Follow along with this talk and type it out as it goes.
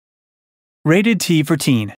Rated T for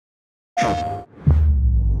Teen.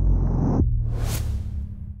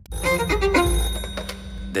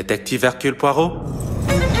 Detective Hercule Poirot?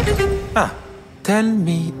 Ah, tell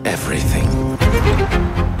me everything.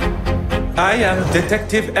 I am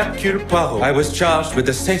Detective Hercule Poirot. I was charged with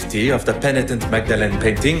the safety of the penitent Magdalene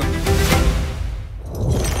painting.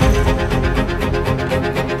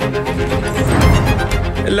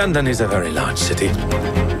 London is a very large city.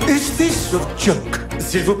 Is this a joke?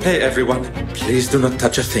 S'il vous plaît, everyone. Please do not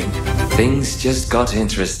touch a thing. Things just got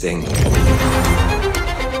interesting.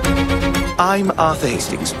 I'm Arthur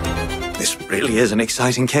Hastings. This really is an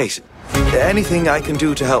exciting case. Anything I can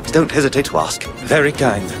do to help, don't hesitate to ask. Very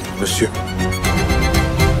kind, monsieur.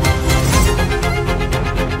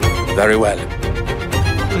 Very well.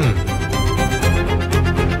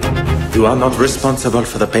 You are not responsible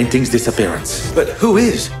for the painting's disappearance. But who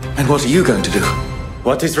is? And what are you going to do?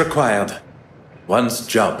 What is required? One's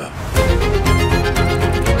job.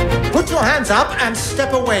 Put your hands up and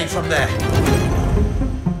step away from there.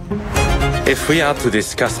 If we are to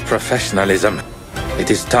discuss professionalism,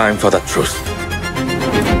 it is time for the truth.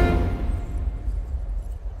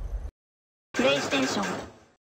 PlayStation